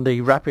earlier on, the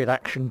Rapid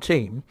Action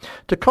Team.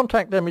 To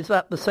contact them, is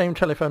that the same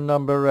telephone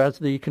number as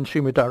the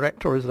Consumer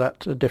Direct, or is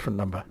that a different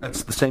number?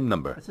 It's the same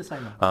number. It's the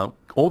same number.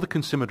 All the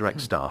Consumer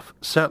Direct staff,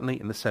 certainly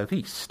in the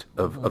southeast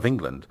of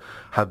England,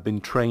 have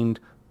been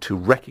trained to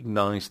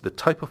recognise the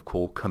type of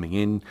call coming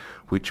in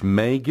which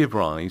may give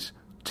rise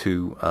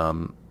to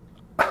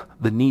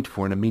the need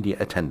for an immediate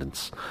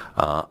attendance,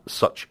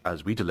 such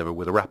as we deliver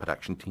with a Rapid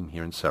Action Team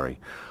here in Surrey.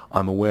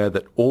 I'm aware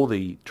that all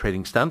the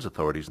trading standards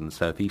authorities in the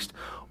southeast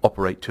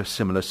operate to a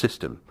similar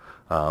system.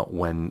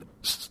 When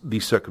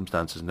these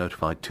circumstances are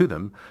notified to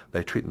them,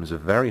 they treat them as a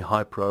very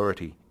high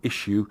priority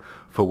issue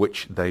for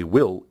which they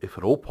will, if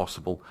at all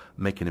possible,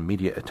 make an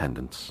immediate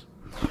attendance.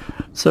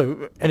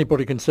 So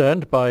anybody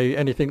concerned by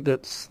anything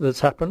that's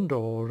happened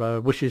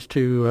or wishes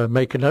to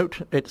make a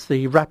note, it's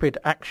the Rapid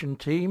Action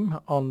Team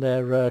on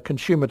their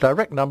Consumer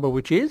Direct number,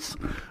 which is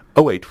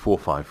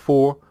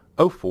 08454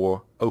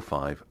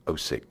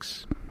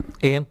 040506.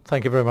 Ian,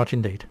 thank you very much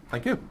indeed.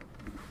 Thank you.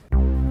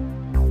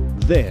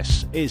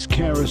 This is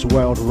Carers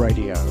World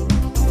Radio.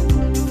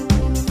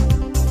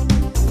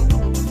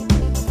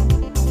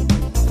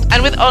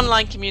 And with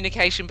online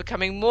communication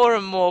becoming more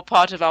and more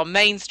part of our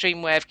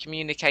mainstream way of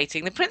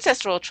communicating, the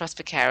Princess Royal Trust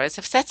for Carers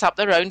have set up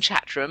their own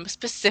chat room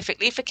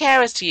specifically for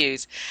carers to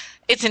use.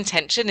 Its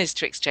intention is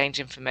to exchange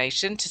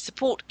information, to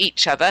support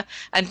each other,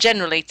 and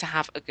generally to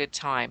have a good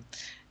time.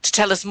 To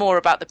tell us more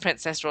about the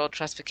Princess Royal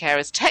Trust for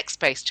Carers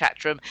text-based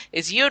chat room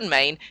is Ewan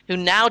Main, who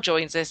now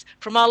joins us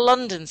from our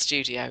London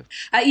studio.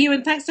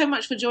 Ewan, thanks so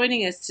much for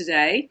joining us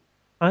today.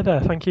 Hi there,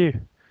 thank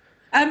you.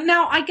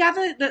 Now, I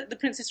gather that the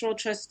Princess Royal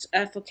Trust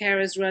for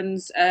Carers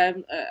runs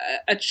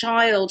a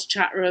child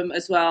chat room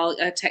as well,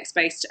 a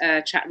text-based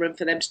chat room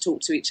for them to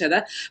talk to each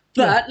other.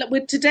 But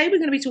today we're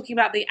going to be talking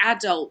about the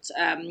adult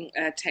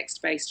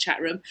text-based chat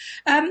room.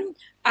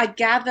 I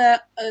gather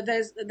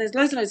there's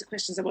loads and loads of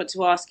questions I want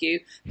to ask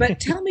you, but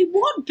tell me,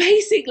 what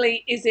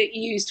basically is it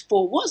used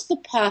for? What's the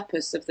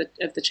purpose of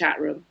the chat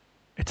room?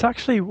 It's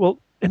actually, well,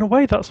 in a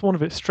way, that's one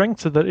of its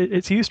strengths, that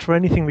it's used for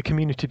anything the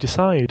community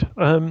decide.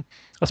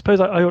 I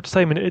suppose I ought to say,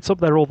 I mean, it's up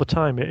there all the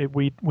time.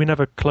 We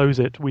never close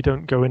it. We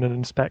don't go in and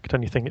inspect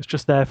anything. It's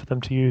just there for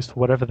them to use for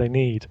whatever they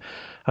need.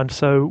 And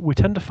so we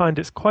tend to find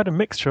it's quite a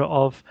mixture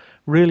of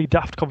really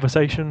daft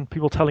conversation,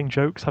 people telling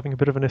jokes, having a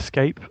bit of an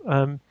escape,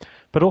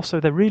 but also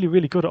they're really,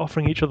 really good at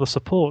offering each other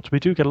support. We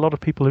do get a lot of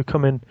people who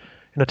come in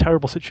a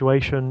terrible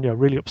situation,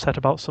 really upset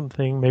about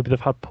something. Maybe they've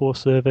had poor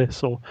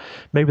service, or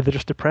maybe they're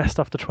just depressed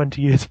after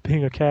 20 years of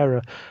being a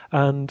carer,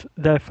 and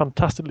they're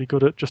fantastically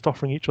good at just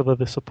offering each other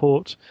the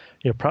support,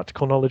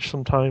 practical knowledge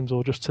sometimes,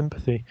 or just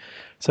sympathy.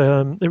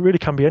 So it really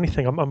can be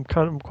anything. I'm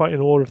quite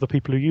in awe of the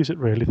people who use it.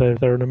 Really,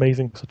 they're an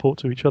amazing support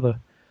to each other.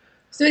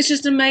 So it's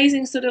just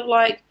amazing, sort of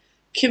like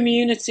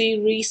community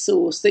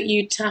resource that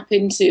you tap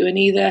into and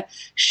either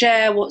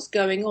share what's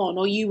going on,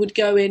 or you would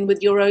go in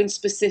with your own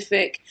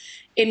specific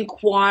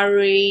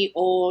inquiry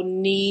or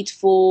need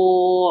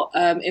for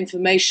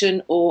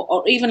information,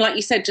 or even, like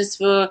you said, just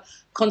for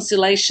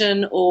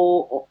consolation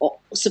or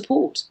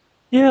support.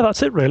 Yeah,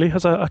 that's it really.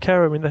 As a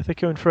carer, I mean, they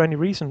go in for any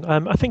reason.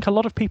 I think a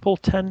lot of people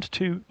tend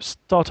to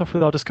start off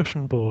with our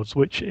discussion boards,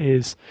 which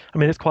is, I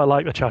mean, it's quite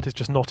like the chat. It's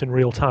just not in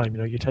real time.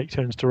 You take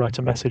turns to write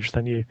a message,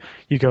 then you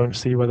go and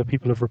see whether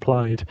people have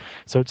replied.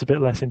 So it's a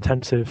bit less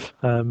intensive.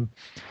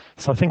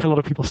 So I think a lot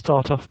of people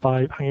start off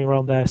by hanging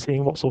around there,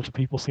 seeing what sort of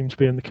people seem to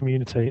be in the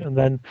community. And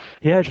then,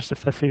 just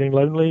if they're feeling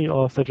lonely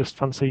or if they just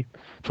fancy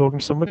talking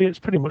to somebody, it's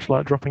pretty much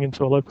like dropping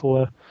into a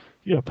local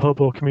pub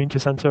or community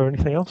centre or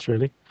anything else,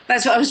 really.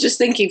 That's what I was just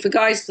thinking. For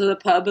guys, for the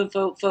pub, and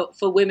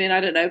for women,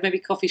 I don't know, maybe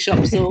coffee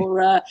shops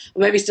or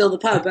maybe still the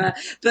pub.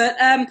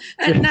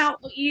 And now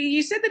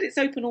you said that it's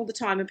open all the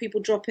time and people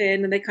drop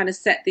in and they kind of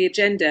set the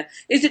agenda.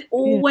 Is it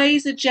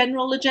always a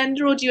general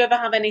agenda, or do you ever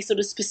have any sort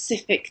of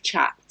specific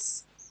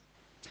chats?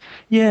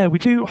 Yeah, we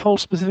do hold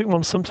specific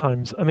ones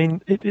sometimes. I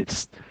mean,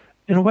 it's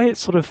in a way,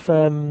 it's sort of,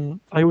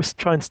 I always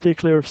try and steer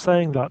clear of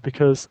saying that,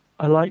 because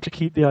I like to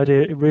keep the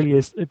idea,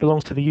 it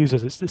belongs to the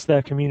users, it's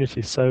their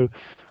community. So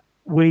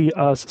we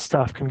as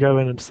staff can go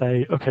in and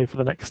say, okay, for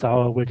the next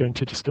hour we're going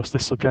to discuss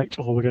this subject,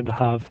 or we're going to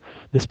have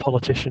this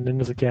politician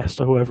in as a guest,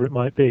 or whoever it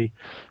might be.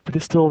 But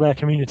it's still their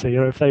community.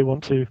 If they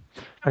want to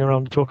hang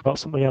around and talk about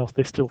something else,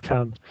 they still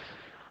can.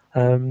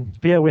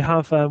 But yeah, we've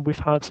had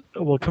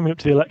coming up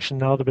to the election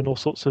now, there've been all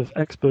sorts of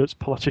experts,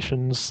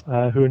 politicians who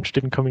are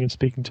interested in coming and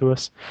speaking to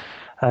us.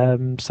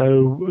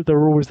 So there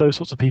are always those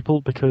sorts of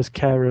people, because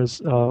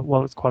carers,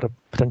 it's quite a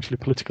potentially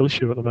political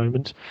issue at the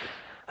moment.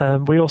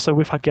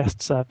 We've had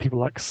guests, people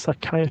like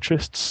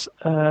psychiatrists,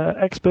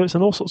 experts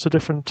in all sorts of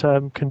different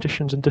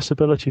conditions and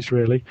disabilities,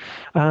 really,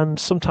 and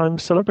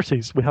sometimes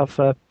celebrities. We have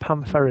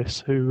Pam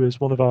Ferris, who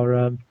is one of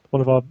our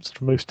sort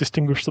of most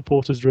distinguished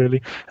supporters,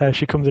 really.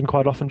 She comes in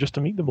quite often just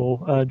to meet them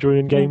all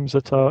during games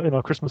in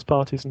our Christmas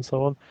parties and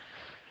so on.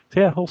 So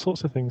yeah, all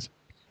sorts of things.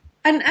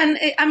 And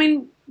I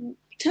mean,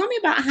 tell me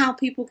about how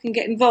people can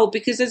get involved,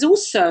 because there's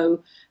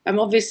also,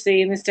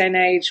 obviously in this day and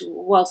age,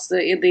 whilst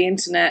the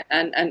internet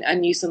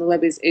and use on the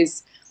web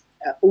is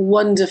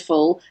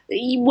wonderful,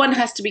 one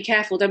has to be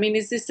careful. I mean,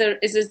 is this a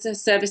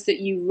service that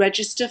you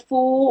register for,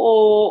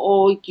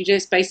 or you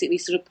just basically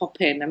sort of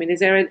pop in? I mean, is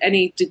there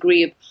any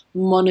degree of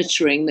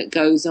monitoring that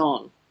goes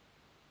on?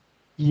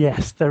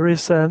 Yes, there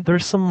is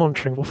some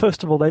monitoring. Well,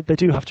 first of all, they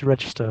do have to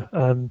register.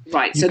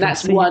 Right, so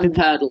that's one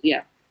hurdle,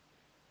 yeah.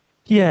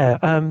 Yeah,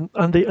 and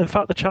in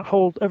fact,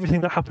 everything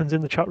that happens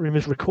in the chat room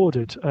is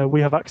recorded. We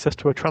have access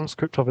to a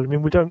transcript of it. I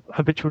mean, we don't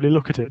habitually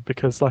look at it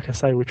because, like I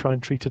say, we try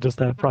and treat it as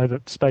their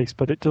private space.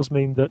 But it does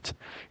mean that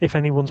if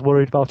anyone's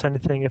worried about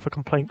anything, if a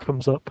complaint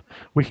comes up,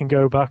 we can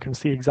go back and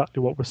see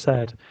exactly what was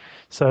said.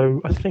 So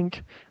I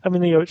think,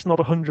 it's not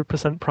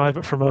 100%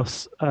 private from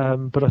us,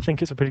 but I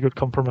think it's a pretty good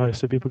compromise,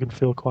 so people can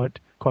feel quite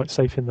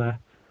safe in there.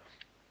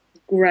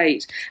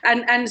 Great.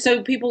 And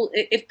so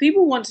if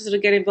people want to sort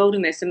of get involved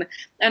in this, and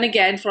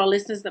again, for our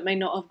listeners that may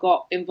not have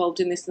got involved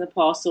in this in the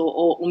past,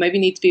 or maybe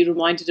need to be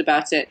reminded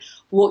about it,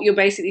 what you're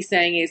basically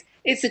saying is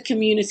it's a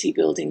community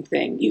building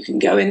thing. You can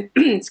go in,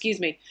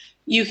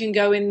 you can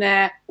go in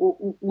there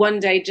one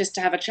day just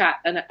to have a chat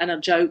and a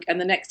joke,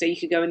 and the next day you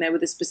could go in there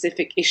with a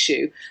specific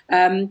issue.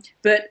 Basically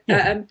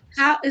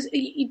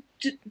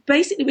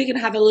we're going to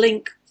have a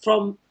link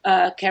from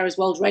Carers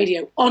World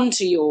Radio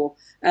onto your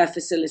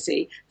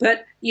facility,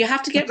 but you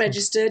have to get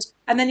registered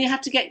and then you have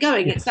to get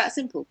going. Yes. It's that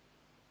simple.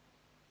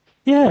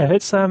 Yeah,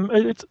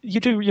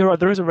 you're right.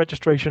 There is a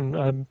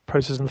registration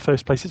process in the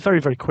first place. It's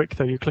very, very quick,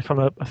 though. You click on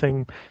a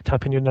thing,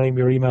 type in your name,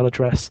 your email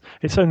address.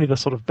 It's only the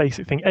sort of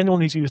basic thing.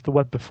 Anyone who's used the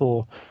web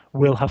before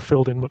will have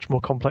filled in much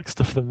more complex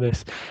stuff than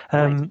this.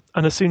 Right.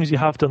 And as soon as you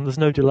have done, there's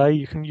no delay.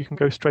 You can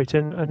go straight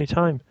in any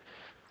time.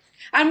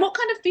 And what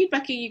kind of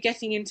feedback are you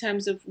getting in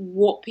terms of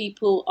what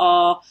people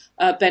are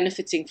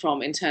benefiting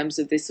from in terms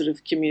of this sort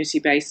of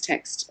community-based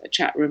text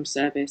chat room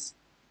service?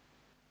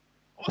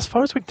 As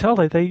far as we can tell,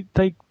 they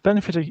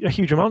benefit a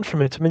huge amount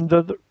from it. I mean,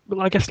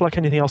 I guess like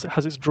anything else, it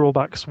has its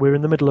drawbacks. We're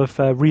in the middle of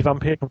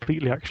revamping it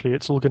completely, actually.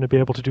 It's all going to be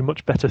able to do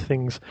much better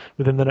things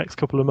within the next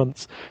couple of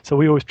months. So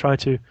we always try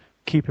to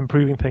keep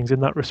improving things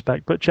in that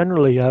respect. But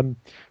generally,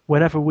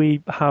 whenever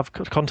we have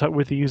contact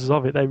with the users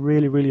of it, they're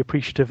really, really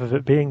appreciative of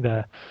it being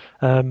there.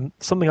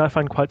 Something I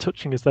find quite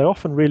touching is they're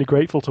often really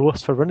grateful to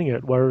us for running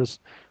it, whereas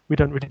we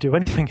don't really do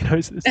anything.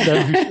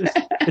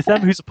 It's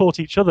them who support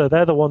each other.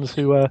 They're the ones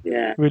who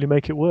really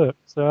make it work.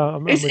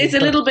 So it's a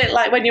little bit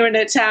like when you're in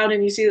a town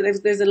and you see that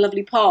there's a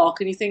lovely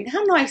park and you think,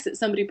 how nice that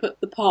somebody put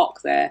the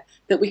park there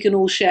that we can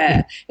all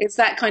share. It's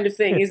that kind of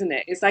thing, isn't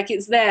it? It's like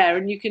it's there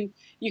and you can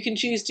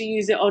choose to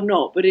use it or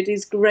not, but it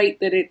is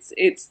great that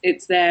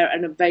it's there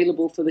and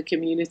available for the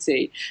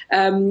community.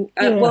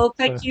 Well,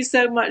 thank you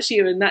so much,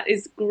 Ewan. That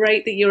is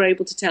great that you're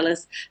able to tell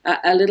us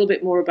a little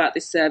bit more about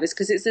this service,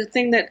 because it's a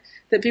thing that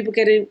people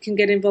can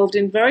get involved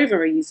in very,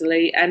 very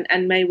easily and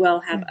may well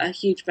have a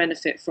huge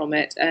benefit from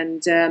it.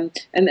 And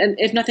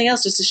if nothing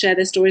else, just to share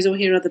their stories or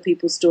hear other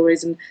people's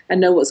stories and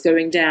know what's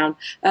going down.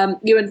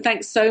 Ewan,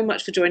 thanks so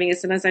much for joining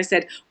us. And as I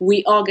said,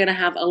 we are going to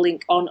have a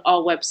link on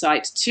our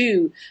website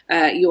to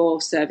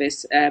your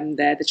service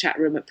there, the chat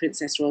room at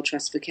Princess Royal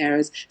Trust for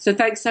Carers. So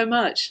thanks so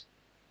much.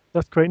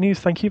 That's great news.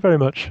 Thank you very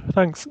much.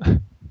 Thanks.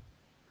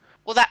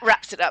 Well, that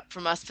wraps it up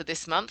from us for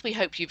this month. We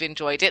hope you've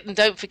enjoyed it. And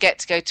don't forget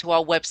to go to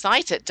our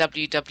website at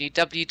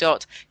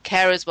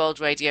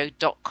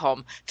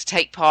www.carersworldradio.com to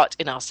take part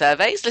in our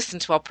surveys, listen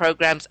to our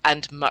programmes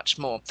and much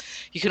more.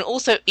 You can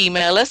also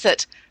email us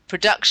at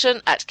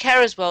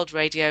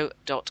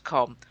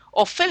production@carersworldradio.com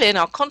or fill in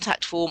our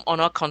contact form on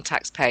our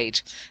contacts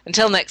page.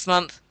 Until next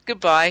month,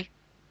 goodbye.